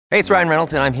Hey, it's Ryan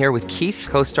Reynolds, and I'm here with Keith,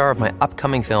 co-star of my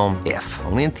upcoming film, If,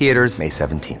 only in theaters May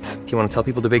 17th. Do you want to tell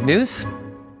people the big news?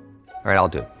 All right, I'll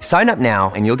do it. Sign up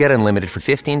now and you'll get unlimited for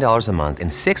 $15 a month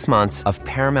and 6 months of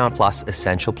Paramount Plus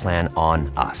Essential Plan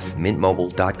on us.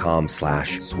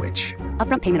 MintMobile.com/switch.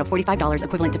 Upfront payment of $45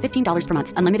 equivalent to $15 per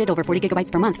month. Unlimited over 40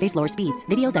 gigabytes per month. Face lower speeds.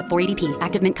 Videos at 480p.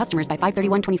 Active Mint customers by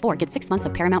 531.24 get 6 months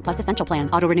of Paramount Plus Essential Plan.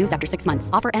 Auto renews after 6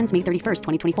 months. Offer ends May 31st,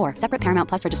 2024. Separate Paramount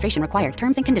Plus registration required.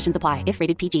 Terms and conditions apply if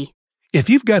rated PG. If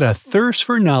you've got a thirst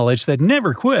for knowledge that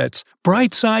never quits,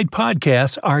 Brightside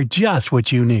Podcasts are just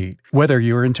what you need. Whether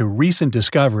you're into recent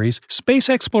discoveries, space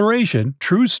exploration,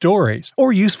 true stories,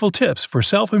 or useful tips for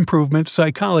self-improvement,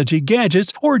 psychology,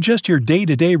 gadgets, or just your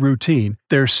day-to-day routine,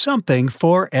 there's something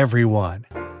for everyone.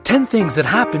 10 things that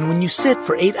happen when you sit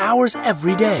for 8 hours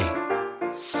every day.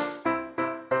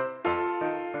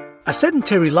 A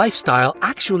sedentary lifestyle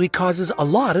actually causes a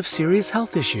lot of serious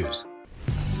health issues.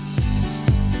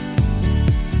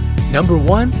 Number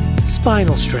 1.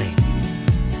 Spinal strain.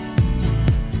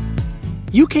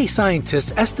 UK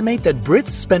scientists estimate that Brits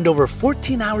spend over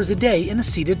 14 hours a day in a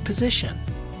seated position.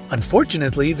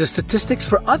 Unfortunately, the statistics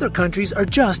for other countries are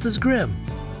just as grim.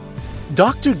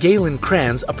 Dr. Galen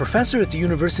Kranz, a professor at the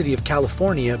University of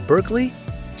California, Berkeley,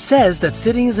 says that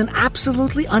sitting is an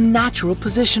absolutely unnatural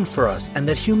position for us and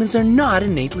that humans are not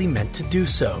innately meant to do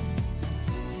so.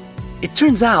 It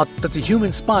turns out that the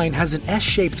human spine has an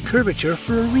S-shaped curvature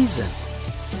for a reason.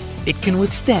 It can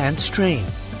withstand strain.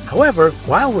 However,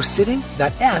 while we're sitting,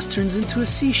 that S turns into a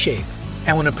C shape.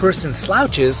 And when a person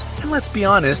slouches, and let's be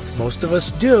honest, most of us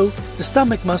do, the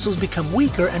stomach muscles become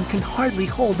weaker and can hardly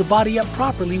hold the body up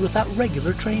properly without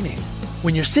regular training.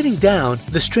 When you're sitting down,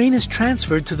 the strain is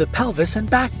transferred to the pelvis and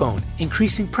backbone,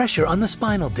 increasing pressure on the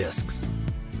spinal discs.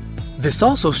 This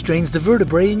also strains the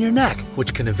vertebrae in your neck,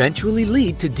 which can eventually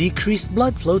lead to decreased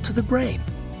blood flow to the brain.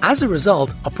 As a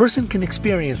result, a person can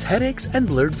experience headaches and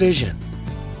blurred vision.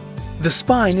 The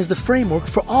spine is the framework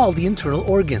for all the internal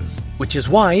organs, which is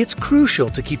why it's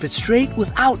crucial to keep it straight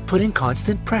without putting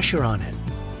constant pressure on it.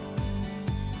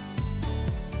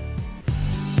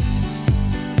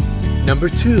 Number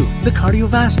 2. The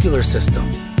cardiovascular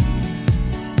system.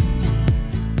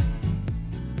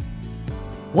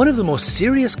 One of the most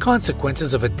serious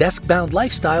consequences of a desk-bound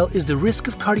lifestyle is the risk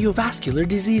of cardiovascular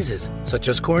diseases, such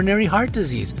as coronary heart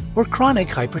disease or chronic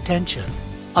hypertension.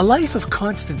 A life of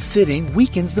constant sitting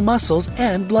weakens the muscles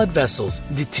and blood vessels,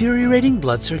 deteriorating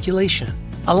blood circulation.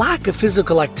 A lack of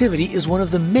physical activity is one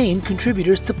of the main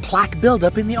contributors to plaque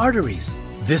buildup in the arteries.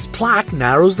 This plaque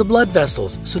narrows the blood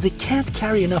vessels, so they can't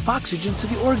carry enough oxygen to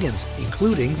the organs,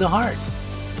 including the heart.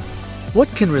 What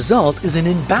can result is an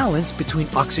imbalance between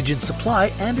oxygen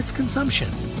supply and its consumption.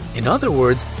 In other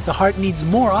words, the heart needs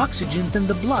more oxygen than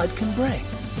the blood can bring.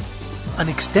 An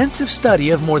extensive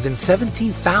study of more than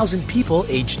 17,000 people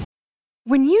aged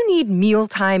When you need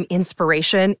mealtime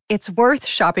inspiration, it's worth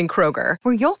shopping Kroger,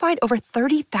 where you'll find over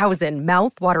 30,000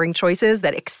 mouth-watering choices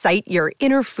that excite your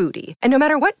inner foodie. And no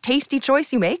matter what tasty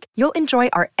choice you make, you'll enjoy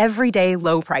our everyday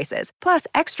low prices, plus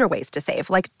extra ways to save,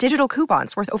 like digital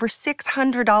coupons worth over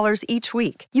 $600 each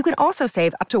week. You can also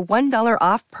save up to $1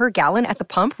 off per gallon at the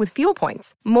pump with fuel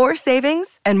points. More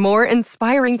savings and more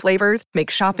inspiring flavors make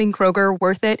shopping Kroger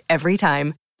worth it every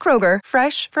time. Kroger,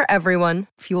 fresh for everyone.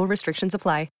 Fuel restrictions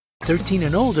apply. 13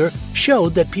 and older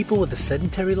showed that people with a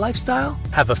sedentary lifestyle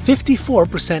have a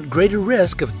 54% greater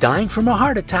risk of dying from a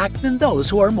heart attack than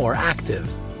those who are more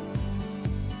active.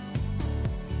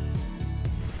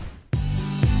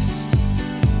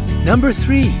 Number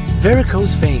 3.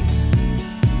 Varicose veins.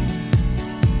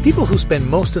 People who spend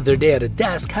most of their day at a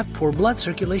desk have poor blood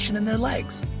circulation in their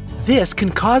legs. This can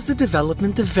cause the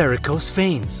development of varicose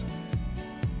veins.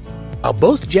 While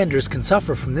both genders can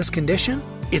suffer from this condition,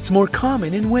 it's more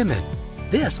common in women.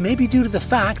 This may be due to the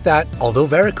fact that, although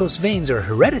varicose veins are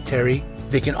hereditary,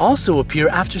 they can also appear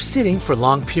after sitting for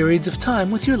long periods of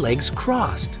time with your legs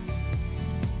crossed.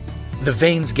 The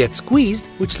veins get squeezed,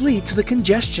 which lead to the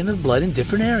congestion of blood in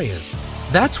different areas.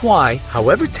 That's why,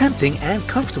 however tempting and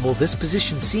comfortable this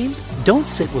position seems, don't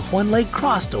sit with one leg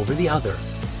crossed over the other.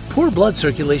 Poor blood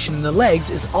circulation in the legs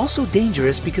is also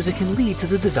dangerous because it can lead to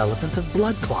the development of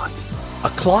blood clots. A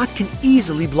clot can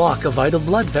easily block a vital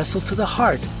blood vessel to the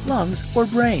heart, lungs, or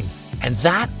brain, and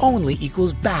that only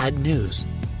equals bad news.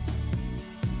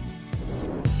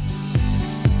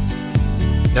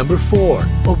 Number 4.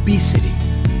 Obesity.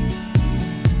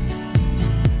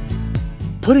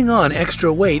 Putting on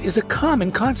extra weight is a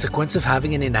common consequence of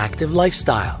having an inactive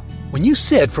lifestyle. When you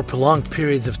sit for prolonged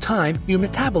periods of time, your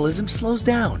metabolism slows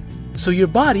down, so your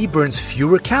body burns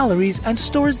fewer calories and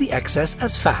stores the excess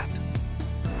as fat.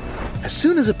 As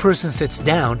soon as a person sits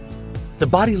down, the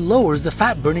body lowers the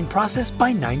fat-burning process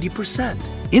by 90%.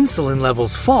 Insulin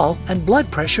levels fall and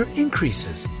blood pressure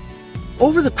increases.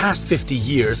 Over the past 50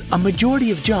 years, a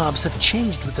majority of jobs have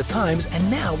changed with the times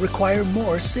and now require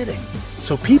more sitting.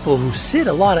 So people who sit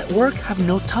a lot at work have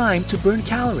no time to burn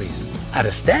calories. At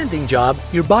a standing job,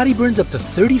 your body burns up to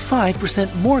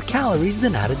 35% more calories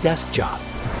than at a desk job.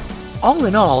 All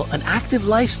in all, an active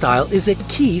lifestyle is a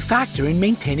key factor in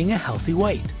maintaining a healthy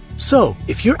weight. So,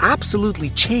 if you're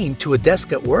absolutely chained to a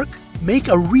desk at work, make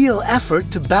a real effort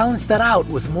to balance that out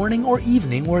with morning or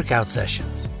evening workout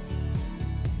sessions.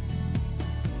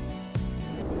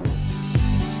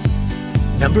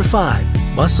 Number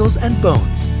 5. Muscles and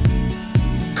bones.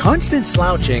 Constant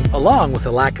slouching, along with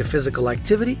a lack of physical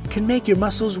activity, can make your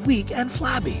muscles weak and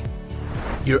flabby.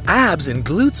 Your abs and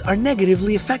glutes are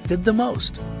negatively affected the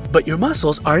most. But your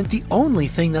muscles aren't the only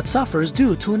thing that suffers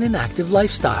due to an inactive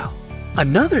lifestyle.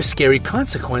 Another scary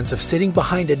consequence of sitting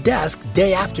behind a desk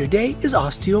day after day is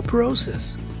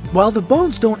osteoporosis. While the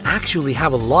bones don't actually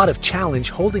have a lot of challenge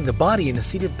holding the body in a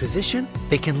seated position,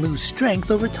 they can lose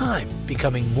strength over time,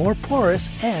 becoming more porous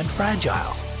and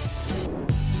fragile.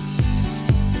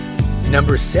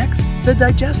 Number 6. The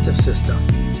digestive system.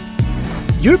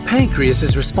 Your pancreas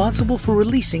is responsible for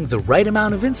releasing the right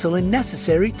amount of insulin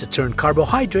necessary to turn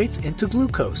carbohydrates into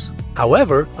glucose.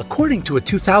 However, according to a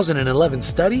 2011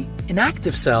 study,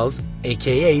 inactive cells,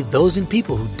 aka those in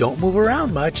people who don't move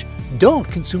around much, don't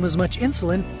consume as much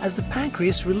insulin as the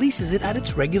pancreas releases it at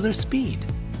its regular speed.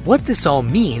 What this all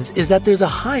means is that there's a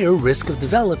higher risk of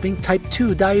developing type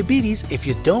 2 diabetes if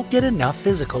you don't get enough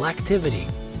physical activity.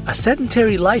 A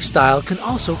sedentary lifestyle can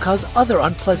also cause other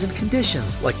unpleasant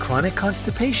conditions like chronic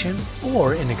constipation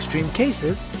or, in extreme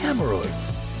cases,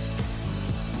 hemorrhoids.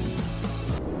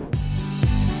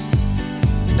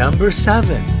 Number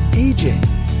 7. Aging.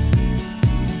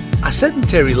 A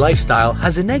sedentary lifestyle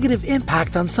has a negative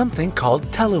impact on something called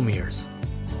telomeres.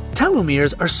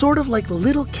 Telomeres are sort of like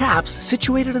little caps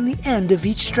situated on the end of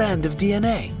each strand of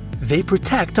DNA. They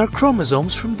protect our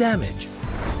chromosomes from damage.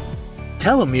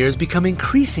 Telomeres become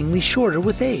increasingly shorter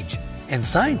with age, and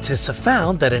scientists have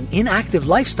found that an inactive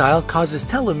lifestyle causes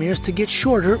telomeres to get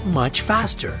shorter much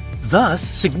faster, thus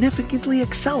significantly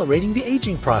accelerating the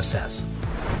aging process.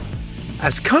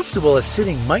 As comfortable as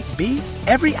sitting might be,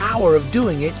 every hour of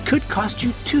doing it could cost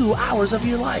you 2 hours of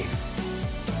your life.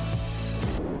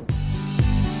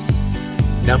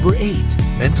 Number 8.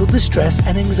 Mental distress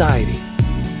and anxiety.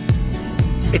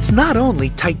 It's not only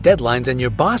tight deadlines and your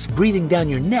boss breathing down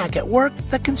your neck at work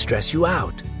that can stress you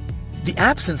out. The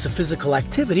absence of physical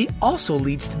activity also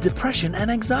leads to depression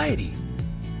and anxiety.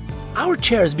 Our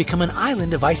chairs become an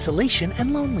island of isolation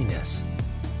and loneliness.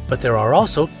 But there are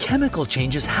also chemical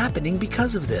changes happening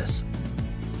because of this.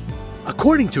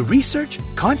 According to research,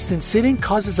 constant sitting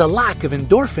causes a lack of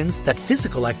endorphins that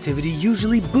physical activity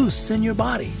usually boosts in your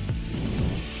body.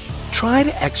 Try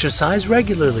to exercise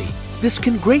regularly. This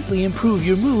can greatly improve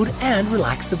your mood and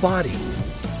relax the body.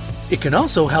 It can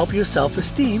also help your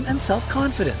self-esteem and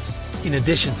self-confidence. In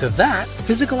addition to that,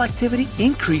 physical activity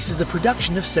increases the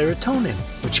production of serotonin,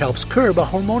 which helps curb a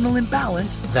hormonal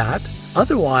imbalance that,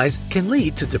 otherwise, can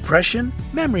lead to depression,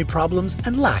 memory problems,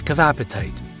 and lack of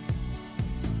appetite.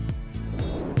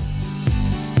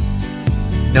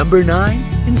 Number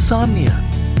 9. Insomnia.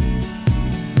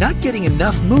 Not getting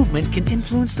enough movement can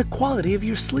influence the quality of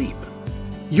your sleep.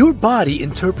 Your body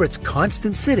interprets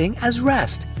constant sitting as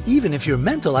rest, even if your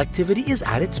mental activity is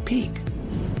at its peak.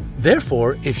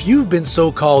 Therefore, if you've been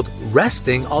so-called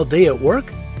resting all day at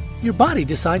work, your body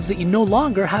decides that you no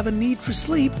longer have a need for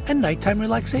sleep and nighttime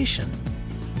relaxation.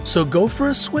 So go for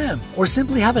a swim or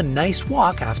simply have a nice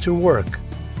walk after work.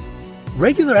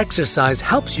 Regular exercise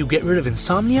helps you get rid of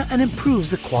insomnia and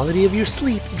improves the quality of your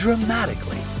sleep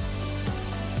dramatically.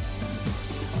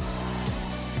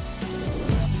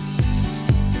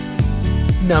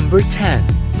 Number 10.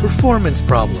 Performance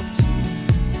problems.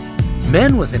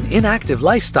 Men with an inactive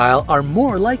lifestyle are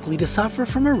more likely to suffer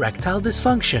from erectile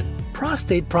dysfunction,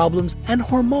 prostate problems, and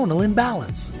hormonal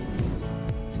imbalance.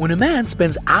 When a man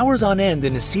spends hours on end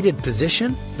in a seated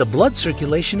position, the blood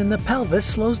circulation in the pelvis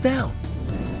slows down.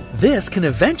 This can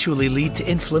eventually lead to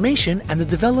inflammation and the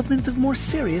development of more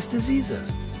serious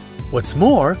diseases. What's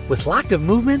more, with lack of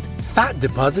movement, fat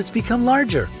deposits become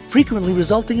larger, frequently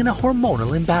resulting in a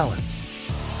hormonal imbalance.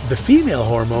 The female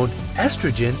hormone,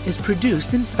 estrogen, is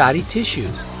produced in fatty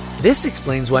tissues. This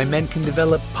explains why men can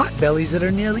develop potbellies that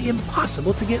are nearly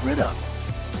impossible to get rid of.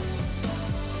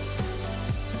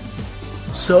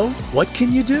 So, what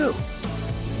can you do?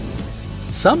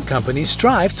 Some companies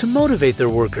strive to motivate their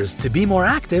workers to be more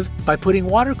active by putting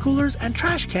water coolers and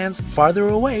trash cans farther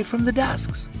away from the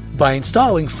desks. by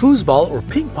installing foosball or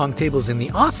ping pong tables in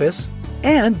the office,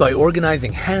 and by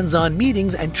organizing hands-on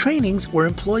meetings and trainings where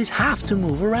employees have to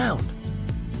move around.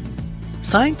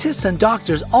 Scientists and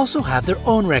doctors also have their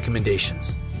own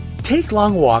recommendations. Take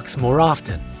long walks more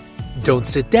often. Don't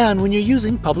sit down when you're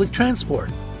using public transport.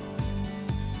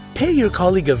 Pay your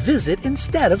colleague a visit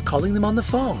instead of calling them on the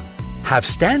phone. Have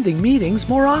standing meetings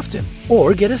more often,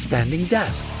 or get a standing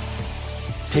desk.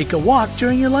 Take a walk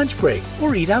during your lunch break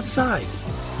or eat outside.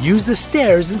 Use the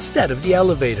stairs instead of the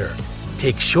elevator.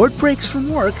 Take short breaks from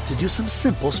work to do some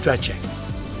simple stretching.